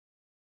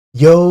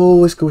Yo,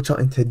 what's good with y'all?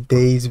 In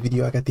today's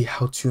video, I got the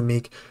how to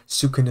make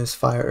Sukuna's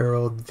fire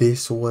arrow.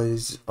 This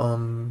was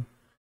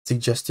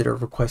suggested or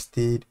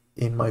requested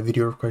in my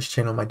video request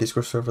channel, my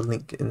Discord server,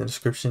 link in the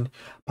description,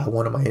 by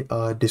one of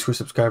my Discord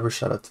subscribers.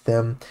 Shout out to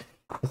them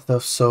and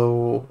stuff.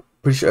 So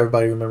pretty sure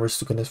everybody remembers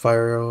Sukuna's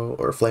fire arrow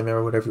or flame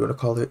arrow, whatever you want to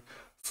call it,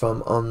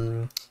 from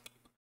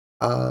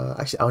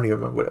actually I don't even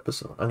remember what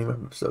episode. I don't even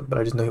remember episode, but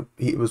I just know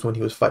it was when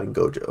he was fighting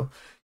Gojo.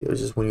 It was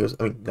just when he was,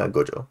 I mean, not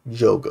Gojo,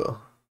 Jogo,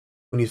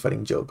 when he's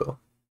fighting Jogo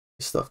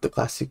stuff, the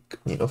classic,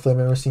 flame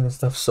arrow scene and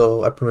stuff.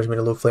 So I pretty much made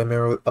a little flame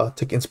arrow,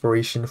 took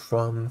inspiration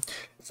from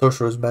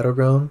Sorcerer's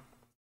Battleground.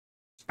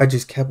 I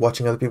just kept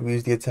watching other people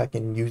use the attack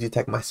and use the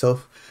attack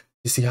myself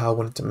to see how I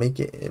wanted to make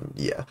it, and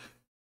yeah.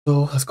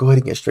 So let's go ahead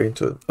and get straight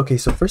into it. Okay,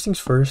 so first things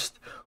first,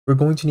 we're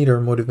going to need a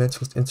remote event. So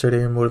let's insert a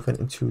remote event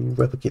into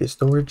replicated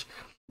storage.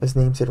 Let's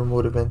name it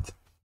remote event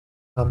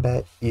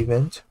combat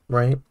event,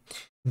 right?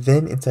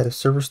 Then inside of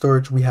server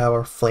storage, we have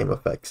our flame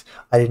effects.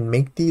 I didn't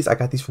make these. I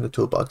got these from the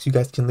toolbox. You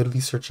guys can literally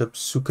search up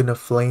Sukuna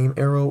flame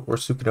arrow or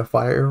Sukuna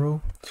fire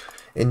arrow,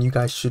 and you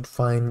guys should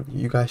find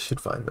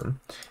them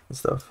and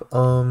stuff.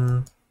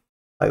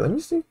 Let me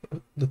see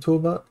the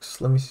toolbox.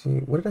 Let me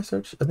see. What did I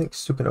search? I think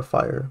Sukuna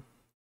fire.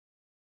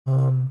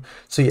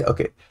 So yeah,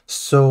 okay.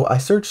 So I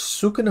searched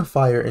Sukuna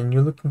fire, and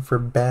you're looking for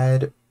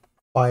bad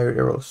fire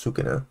arrow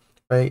Sukuna,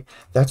 right?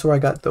 That's where I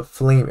got the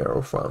flame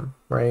arrow from,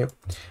 right?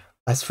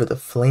 As for the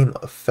flame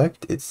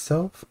effect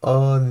itself,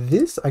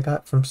 this I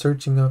got from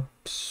searching up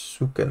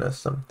Sukuna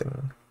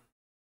something.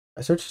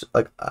 I searched,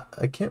 like,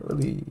 I can't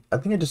really, I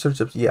think I just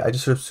searched up, yeah, I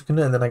just searched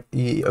Sukuna, and then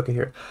okay,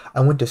 here,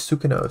 I went to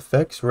Sukuna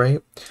effects,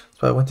 right?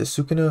 So I went to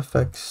Sukuna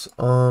effects,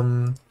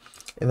 and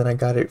then I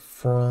got it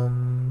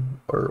from,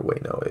 or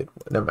wait, no,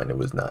 never mind, it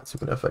was not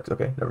Sukuna effects.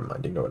 Okay, never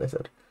mind, ignore what I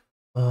said.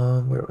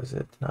 Where was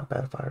it? Not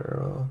bad fire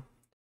arrow.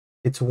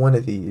 It's one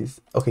of these.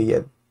 Okay,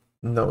 yeah,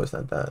 no, it's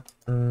not that.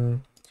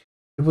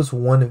 It was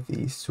one of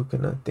these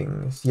Sukuna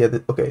things. Yeah,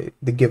 okay,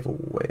 the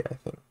giveaway, I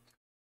think.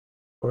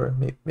 Or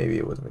maybe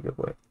it wasn't a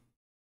giveaway.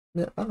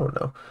 Yeah, I don't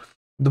know.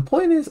 The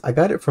point is, I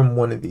got it from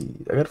one of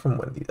these.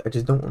 I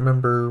just don't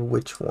remember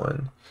which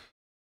one.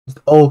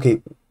 Oh,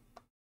 okay.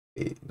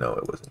 Wait, no,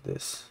 it wasn't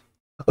this.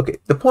 Okay,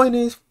 the point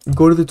is,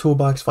 go to the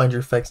toolbox, find your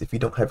effects if you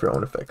don't have your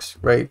own effects,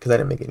 right? Because I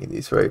didn't make any of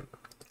these, right?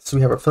 So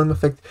we have our flame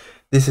effect.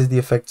 This is the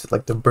effect,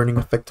 like the burning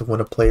effect of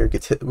when a player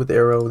gets hit with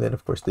arrow. Then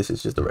of course this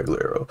is just a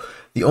regular arrow.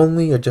 The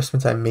only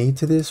adjustments I made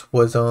to this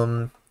was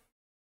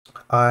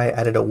I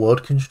added a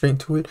weld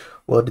constraint to it,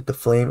 welded the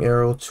flame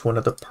arrow to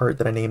another part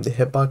that I named the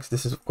hitbox.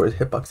 This is of course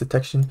hitbox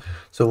detection,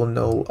 so we'll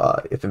know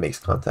if it makes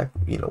contact,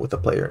 with the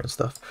player and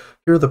stuff.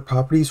 Here are the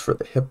properties for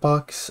the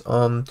hitbox.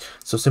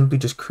 So simply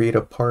just create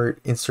a part,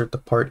 insert the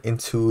part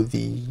into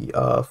the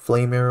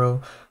flame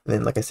arrow, and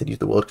then like I said, use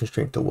the weld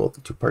constraint to weld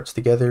the two parts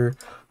together.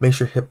 Make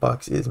sure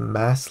hitbox is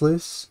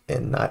massless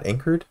and not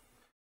anchored,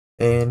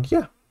 and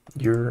yeah,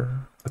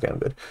 you're okay. I'm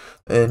good,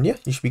 and yeah,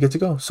 you should be good to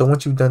go. So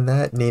once you've done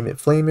that, name it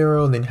flame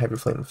arrow, and then you have your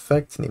flame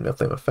effect. Name that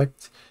flame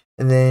effect,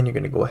 and then you're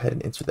gonna go ahead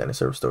and insert that in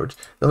server storage.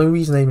 The only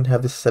reason I even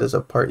have this set as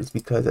a part is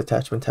because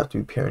attachments have to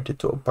be parented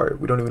to a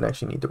part. We don't even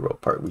actually need the raw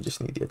part. We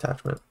just need the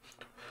attachment,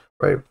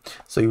 right?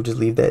 So you just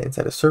leave that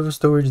inside of server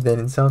storage. Then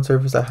in sound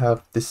service, I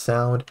have this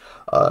sound.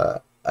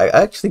 I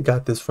actually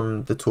got this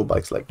from the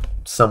toolbox, like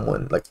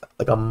someone, like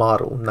a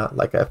model, not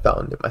like I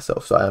found it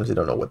myself. So I honestly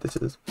don't know what this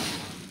is.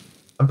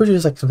 I'm pretty sure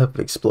it's like some type of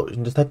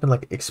explosion. Just type in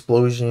like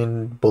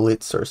explosion,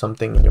 bullets, or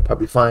something, and you'll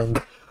probably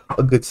find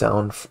a good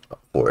sound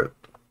for it.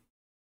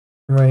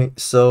 Right,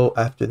 so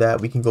after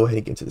that, we can go ahead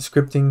and get into the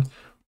scripting.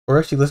 Or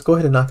actually, let's go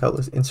ahead and knock out,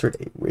 let's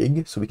insert a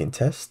rig so we can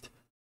test.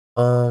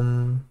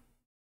 Was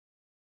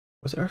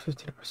it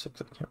R15 or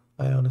R6?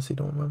 I honestly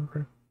don't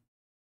remember.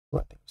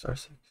 Well, I think it was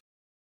R6.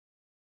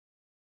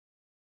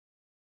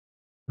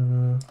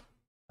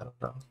 I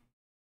don't know.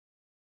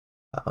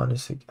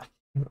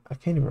 I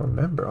can't even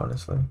remember,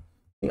 honestly.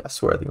 Yeah, I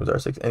swear I think it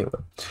was R6. Anyway,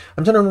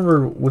 I'm trying to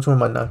remember which one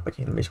my knockback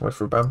animation was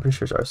for, but I'm pretty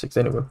sure it's R6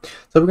 anyway.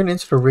 So we're going to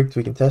insert a rig so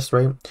we can test,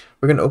 right?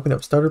 We're going to open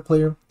up starter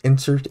player,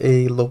 insert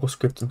a local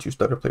script into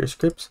starter player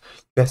scripts.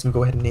 You guys can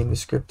go ahead and name the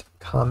script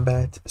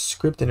combat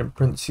script, and in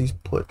parentheses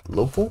put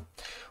local.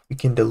 We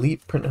can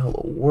delete print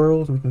hello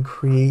world. We can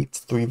create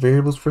 3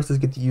 variables. First, let's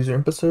get the user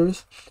input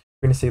service.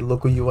 We're going to say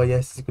local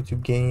UIS is equal to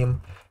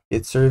game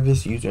get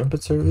service user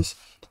input service.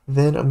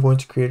 Then I'm going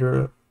to create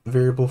a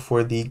variable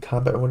for the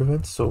combat remote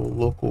event. So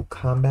local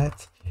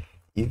combat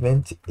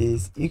event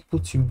is equal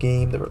to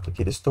game the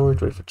replicated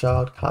storage ready for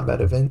child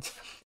combat event.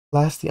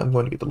 Lastly, I'm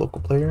going to get the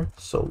local player.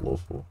 So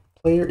local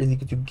player is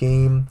equal to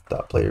game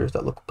dot players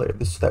dot local player.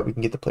 This is so that we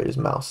can get the player's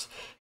mouse.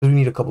 So we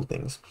need a couple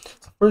things.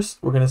 So first,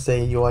 we're going to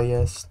say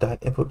UIS dot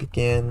input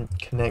begin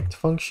connect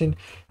function,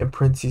 in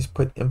parentheses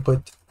put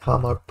input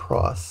comma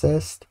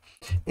processed.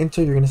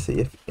 Enter, you're going to say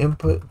if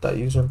input dot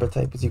user input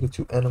type is equal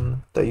to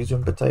enum dot user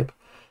input type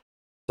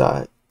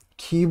dot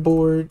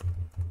keyboard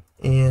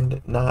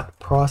and not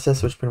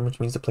process, which pretty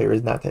much means the player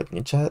is not typing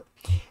in chat.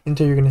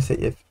 Enter, you're going to say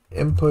if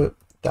input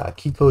dot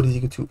keycode is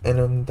equal to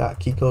enum dot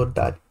keycode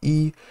dot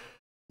e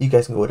You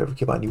guys can go whatever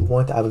command you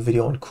want. I have a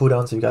video on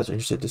cooldowns if you guys are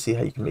interested to see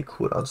how you can make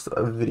cooldowns. So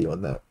I have a video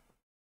on that.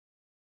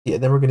 Yeah,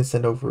 then we're going to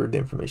send over the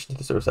information to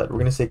the server side. We're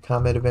going to say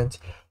combat event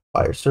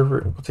fire server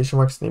in quotation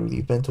marks. The name of the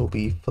event will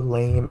be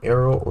flame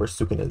arrow or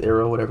Sukuna's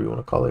arrow, whatever you want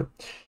to call it.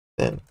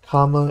 Then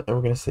comma, and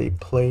we're going to say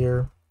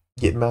player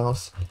get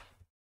mouse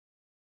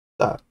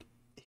dot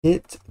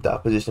hit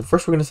dot position.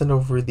 First, we're going to send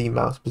over the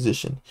mouse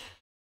position.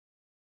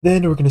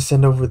 Then we're going to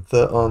send over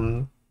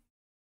the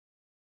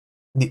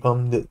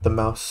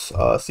mouse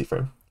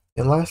C-frame.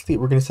 And lastly,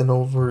 we're going to send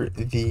over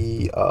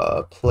the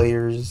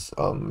player's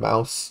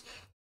mouse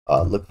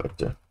look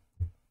vector.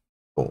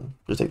 Boom,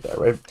 just like that,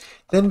 right?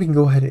 Then we can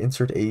go ahead and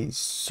insert a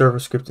server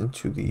script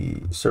into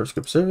the server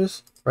script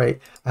service,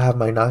 right? I have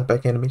my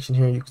knockback animation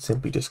here. You can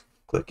simply just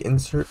click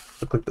insert,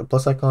 click the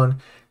plus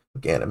icon,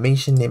 click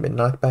animation, name it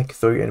knockback,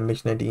 throw your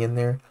animation ID in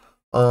there.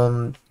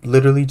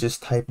 Literally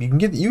just type, you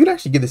can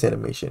actually get this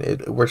animation.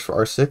 It works for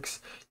R6.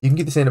 You can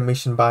get this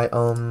animation by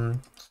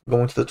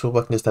going to the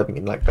toolbox and just typing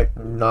in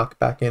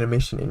knockback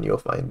animation and you'll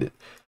find it.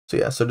 So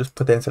yeah, so just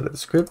put that inside of the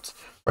script,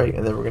 right?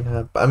 And then we're gonna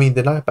have, I mean,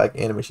 the knockback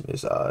animation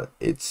is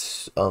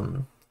it's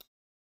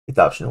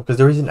optional because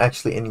there isn't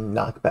actually any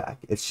knockback.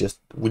 It's just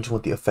we just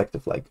want the effect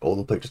of like all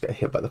the players got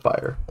hit by the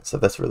fire. So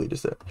that's really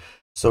just it.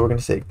 So we're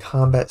gonna say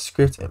combat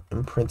script and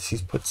in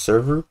parentheses put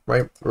server,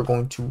 right? We're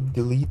going to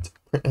delete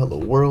print hello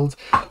world.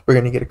 We're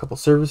gonna get a couple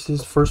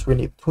services. First, we're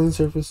gonna get tween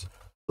service,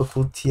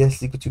 local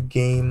TS equal to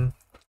game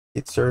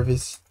get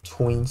service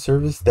tween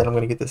service. Then I'm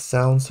gonna get the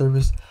sound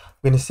service.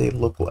 I'm going to say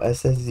local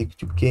SS is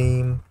equal to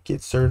game,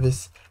 get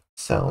service,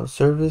 sound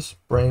service,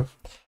 right?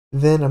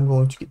 Then I'm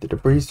going to get the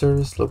debris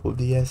service, local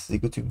DS is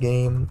equal to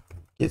game,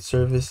 get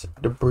service,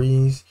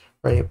 debris,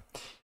 right?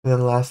 And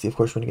then lastly, of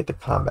course, we're going to get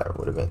the combat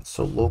remote event.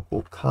 So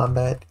local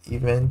combat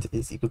event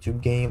is equal to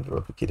game, the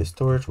replicated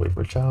storage, wait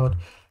for child,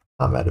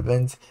 combat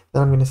event.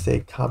 Then I'm going to say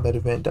combat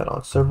event dot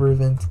on server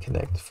event,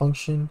 connect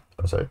function,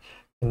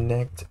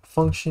 connect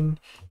function.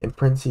 In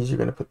parentheses, you're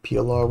going to put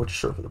PLR, which is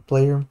short for the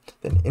player,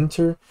 then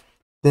enter.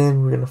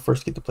 Then we're going to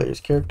first get the player's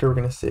character. We're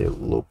going to say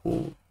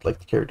local, like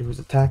the character who's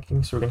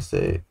attacking. So we're going to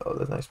say, oh,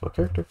 that's a nice spell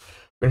character.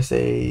 We're going to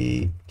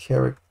say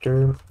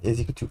character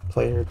is equal to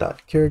player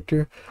dot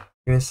character.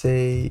 We're going to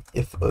say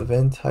if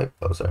event type,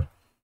 oh, sorry.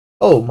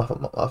 Oh, my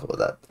fault about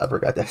that. I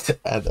forgot to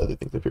add other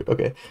things up here.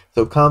 Okay,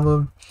 so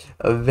comma,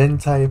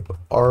 event type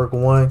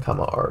arg1,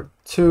 comma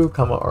arg2,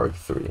 comma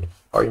arg3.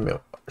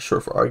 Argument,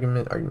 short for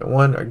argument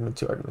 1, argument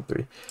 2, argument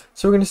 3.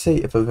 So we're going to say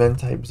if event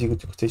type is equal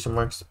to quotation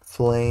marks,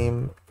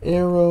 flame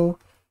arrow,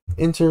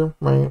 enter,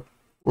 right?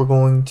 We're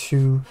going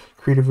to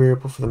create a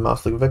variable for the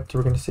mouse look vector.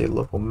 We're going to say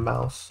local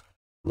mouse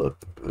look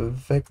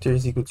vector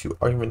is equal to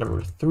argument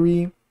number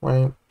 3,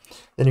 right?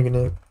 Then you're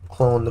going to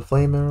clone the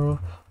flame arrow.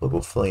 Local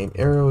flame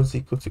arrow is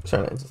equal to,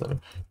 sorry, not something.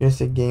 You're going to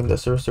say game dot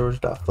server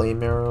storage dot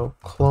flame arrow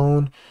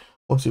clone.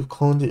 Once you've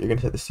cloned it, you're going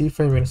to set the C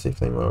frame. You're going to say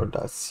flame arrow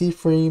dot C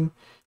frame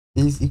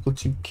is equal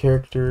to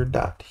character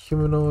dot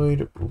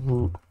humanoid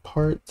root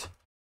part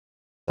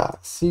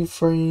dot C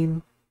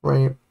frame,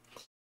 right?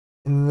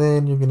 And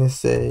then you're gonna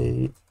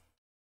say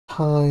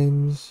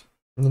times,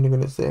 and then you're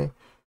gonna say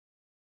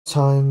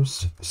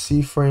times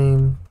C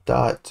frame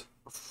dot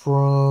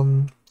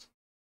from,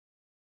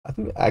 I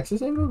think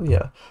axis angle,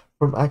 yeah,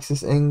 from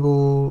axis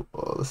angle.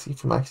 Let's see,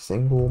 from axis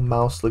angle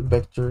mouse look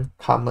vector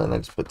comma, and I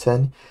just put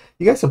 10.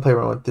 You guys can play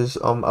around with this.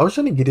 I was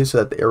trying to get it so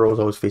that the arrow is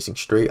always facing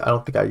straight. I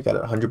don't think I got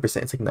it 100%.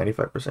 It's like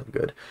 95%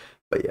 good,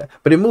 but yeah,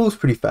 but it moves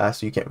pretty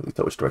fast, so you can't really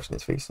tell which direction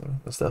it's facing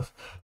and stuff.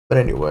 But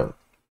anyway,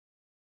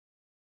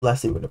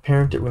 lastly, we're going to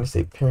parent it. We're going to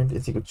say parent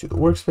is equal to the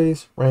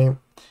workspace, right?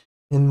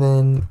 And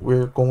then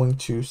we're going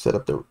to set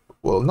up the,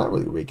 well, not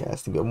really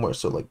recasting, but more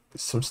so like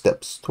some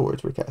steps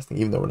towards recasting,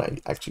 even though we're not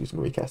actually using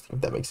recasting,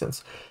 if that makes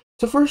sense.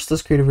 So first,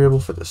 let's create a variable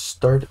for the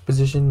start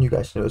position. You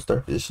guys know the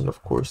start position,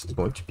 of course, is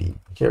going to be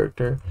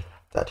character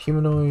dot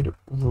humanoid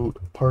root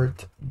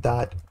part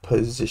dot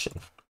position,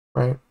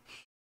 right?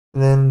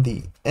 And then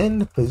the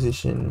end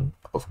position,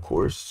 of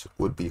course,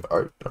 would be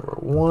arc number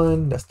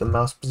 1. That's the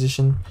mouse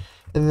position.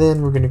 And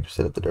then we're going to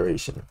set up the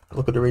duration.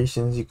 Local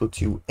duration is equal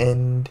to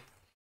end.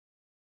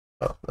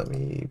 Oh,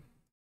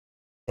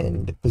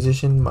 end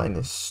position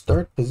minus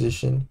start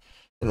position.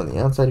 And on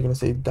the outside, you're going to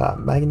say dot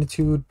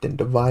magnitude, then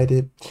divide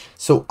it.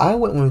 So I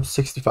went with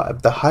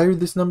 65. The higher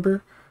this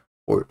number,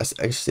 or I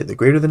should say the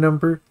greater the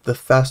number, the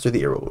faster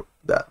the arrow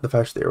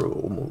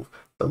will move.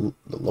 The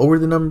lower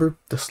the number,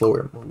 the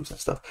slower it moves and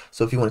stuff.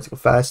 So if you want it to go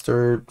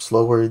faster,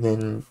 slower,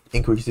 then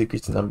decrease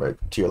the number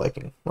to your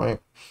liking, right?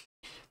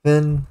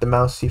 Then the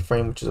mouse C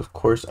frame, which is of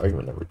course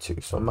argument number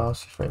 2. So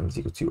mouse C frame is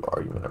equal to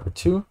argument number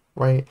 2,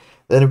 right?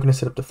 Then we're going to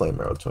set up the flame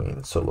arrow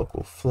tween. So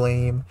local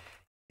flame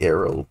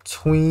arrow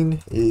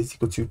tween is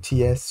equal to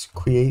TS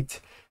create.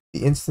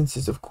 The instance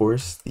is of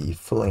course the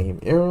flame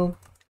arrow,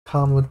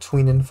 comma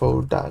tween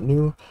info dot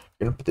new.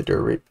 You're gonna put the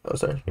you're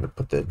gonna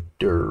put the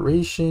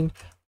duration,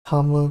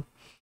 comma.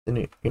 Then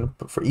you're gonna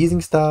put for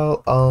easing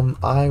style.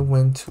 I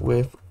went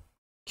with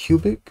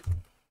cubic,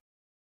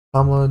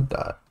 comma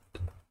dot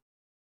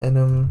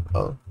enum.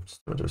 Oh,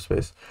 just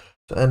space.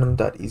 So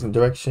enum.easing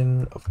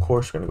direction, of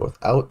course, we're gonna go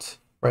with out,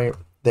 right?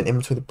 Then in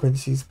between the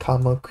parentheses,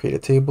 comma, create a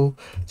table,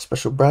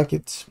 special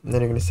brackets, and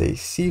then you're gonna say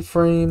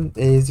C-frame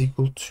is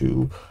equal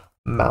to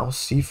mouse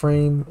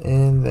C-frame,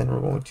 and then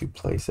we're going to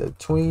place a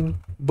tween,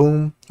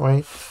 boom,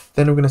 right?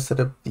 Then we're gonna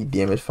set up the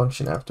damage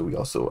function after we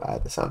also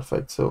add the sound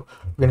effect. So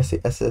we're gonna say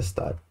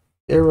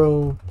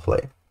ss.arrow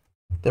play.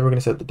 Then we're going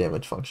to set up the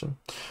damage function.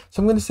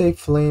 So I'm going to say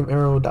flame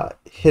arrow dot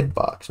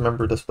hitbox.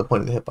 Remember, that's the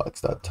point of the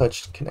hitbox dot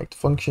touch connect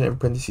function, in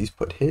parentheses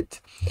put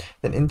hit.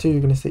 Then enter, you're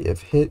going to say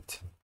if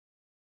hit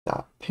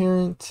dot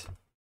parent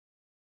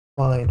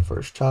find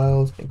first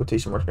child, in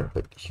quotation marks, we're going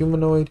to put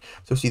humanoid,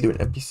 so it's either an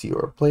NPC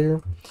or a player,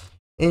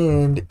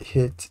 and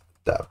hit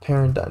dot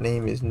parent dot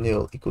name is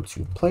nil equal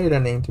to player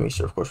dot name to make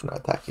sure, of course, we're not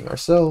attacking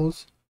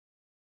ourselves.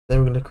 Then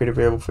we're going to create a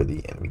variable for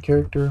the enemy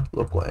character.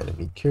 Local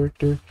enemy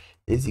character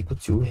is equal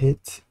to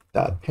hit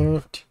dot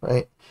parent,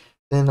 right?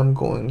 Then I'm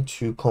going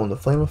to clone the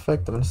flame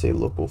effect. I'm going to say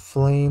local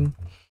flame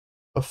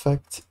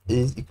effect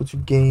is equal to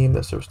game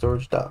that serves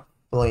storage dot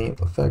flame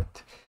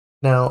effect.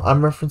 Now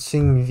I'm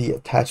referencing the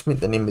attachment,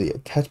 the name of the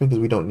attachment,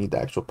 because we don't need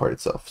the actual part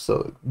itself.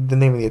 So the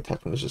name of the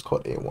attachment is just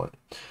called A1.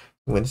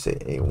 I'm going to say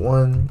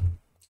A1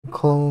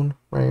 clone,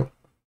 right?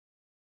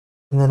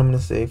 And then I'm going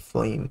to say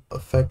flame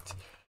effect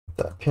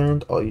dot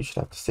parent. All you should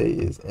have to say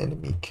is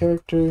enemy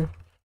character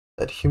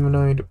that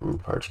humanoid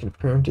root part can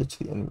parent it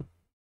to the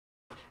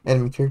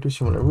enemy characters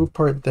you want to root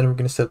part. Then we're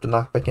going to set up the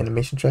knockback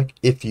animation track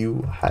if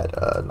you had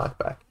a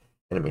knockback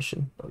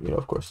animation,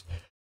 of course.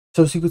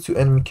 So it's equal to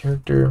enemy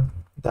character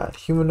dot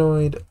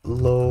humanoid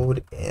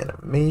load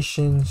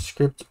animation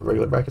script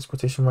regular brackets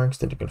quotation marks.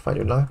 Then you can find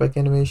your knockback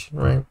animation,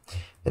 right?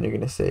 Then you're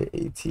going to say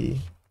at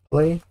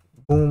play,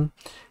 boom.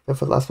 And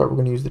for the last part, we're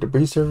going to use the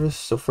debris service.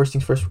 So first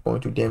things first, we're going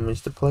to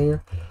damage the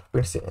player. We're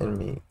going to say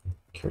enemy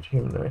character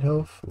humanoid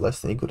health less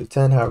than equal to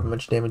 10, however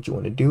much damage you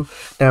want to do.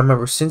 Now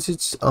remember, since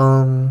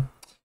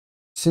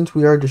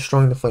we are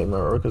destroying the flame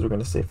arrow, because we're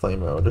going to say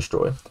flame arrow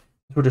destroy,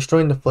 if we're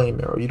destroying the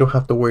flame arrow, you don't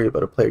have to worry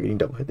about a player getting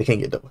double hit. They can't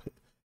get double hit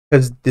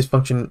because this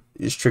function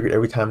is triggered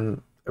every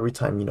time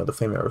the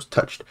flame arrow is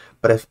touched.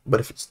 But if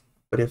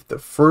the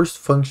first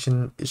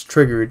function is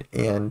triggered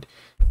and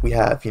we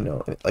have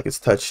like it's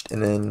touched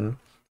and then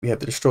we have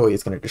to destroy,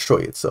 it's going to destroy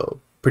it.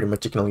 So pretty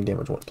much it can only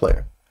damage one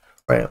player,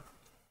 right?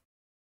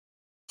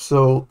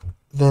 So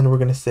then we're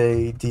going to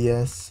say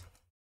ds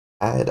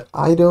add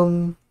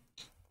item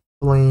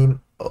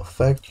flame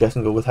effect. You guys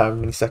can go with however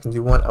many seconds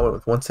you want. I went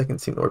with 1 second,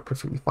 seemed to work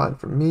perfectly fine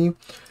for me.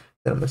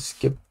 Then I'm going to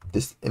skip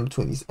this in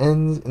between these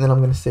ends, and then I'm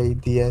going to say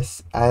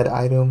ds add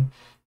item,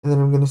 and then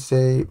I'm going to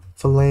say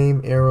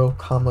flame arrow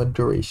comma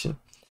duration.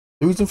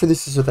 The reason for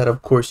this is so that,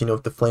 of course,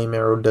 if the flame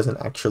arrow doesn't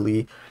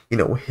actually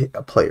hit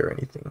a player or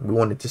anything, we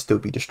want it to still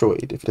be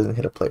destroyed if it doesn't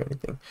hit a player or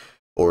anything,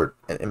 or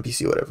an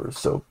NPC or whatever.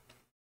 So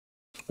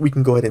we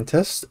can go ahead and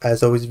test.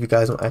 As always, if you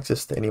guys want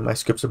access to any of my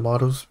scripts or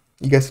models,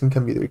 you guys can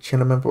become either a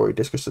channel member or a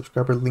Discord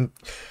subscriber. Link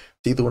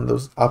to either one of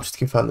those options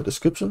can be found in the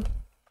description.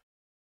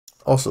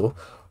 Also,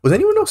 was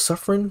anyone else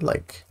suffering?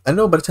 Like, I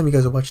know by the time you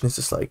guys are watching this,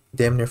 it's like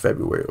damn near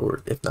February,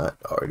 or if not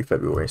already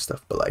February and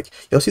stuff. But like,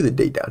 y'all see the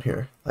date down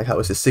here, like how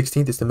it's the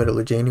 16th. It's the middle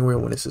of January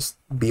when it's just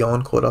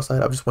beyond cold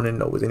outside. I just want to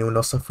know, was anyone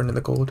else suffering in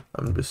the cold?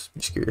 I'm just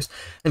curious.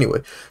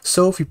 Anyway,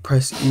 so if you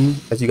press E,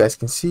 as you guys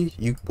can see,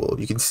 you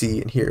can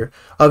see and hear.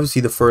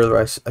 Obviously, the further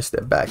I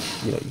step back,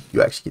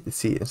 you actually get to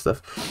see it and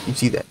stuff. You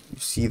see that, you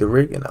see the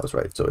rig, and I was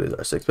right. So it is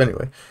R6. But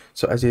anyway,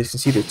 so as you guys can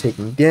see, they're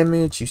taking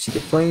damage. You see the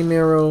flame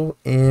arrow,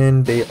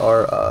 and they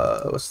are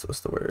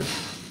what's the word?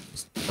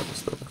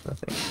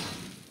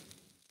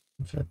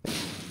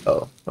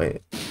 Oh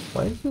wait,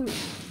 why is it?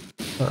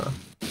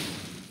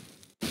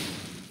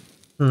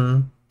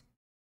 I'm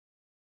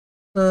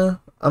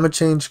gonna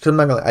change, because I'm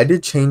not gonna lie, I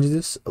did change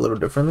this a little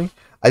differently.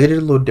 I did it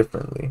a little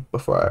differently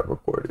before I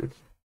recorded.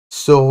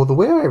 So the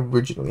way I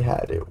originally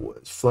had it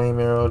was flame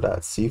arrow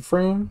dot C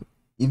frame.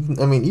 Even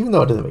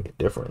though it doesn't make a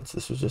difference,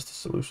 this was just a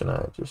solution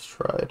I just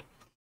tried.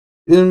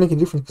 It didn't make a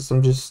difference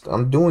because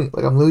I'm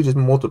literally just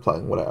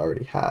multiplying what I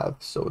already have.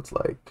 So it's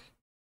like,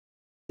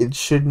 it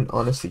shouldn't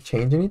honestly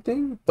change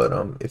anything. But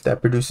if that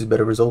produces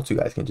better results, you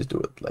guys can just do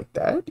it like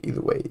that.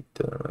 Either way, it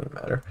doesn't really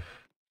matter.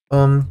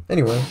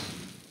 Anyway.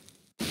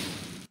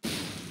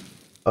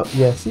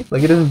 Yeah, see,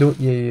 like it doesn't do it.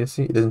 Yeah,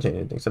 see, it doesn't change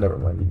anything. So never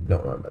mind. You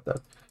don't worry about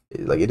that.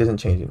 It doesn't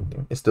change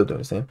anything. It's still doing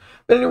the same.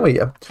 But anyway,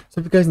 yeah.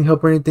 So if you guys need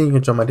help or anything, you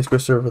can join my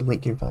Discord server.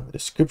 Link you can find in the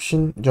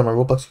description. Join my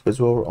Roblox group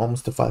as well. We're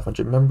almost to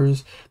 500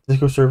 members. The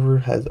Discord server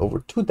has over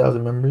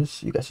 2,000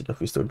 members. You guys should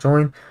definitely still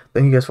join.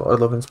 Thank you guys for all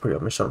the love and support. I've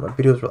been showing my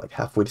videos. We're like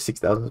halfway to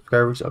 6,000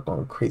 subscribers. Y'all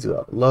going crazy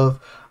with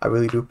love. I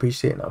really do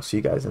appreciate it. And I'll see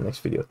you guys in the next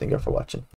video. Thank you for watching.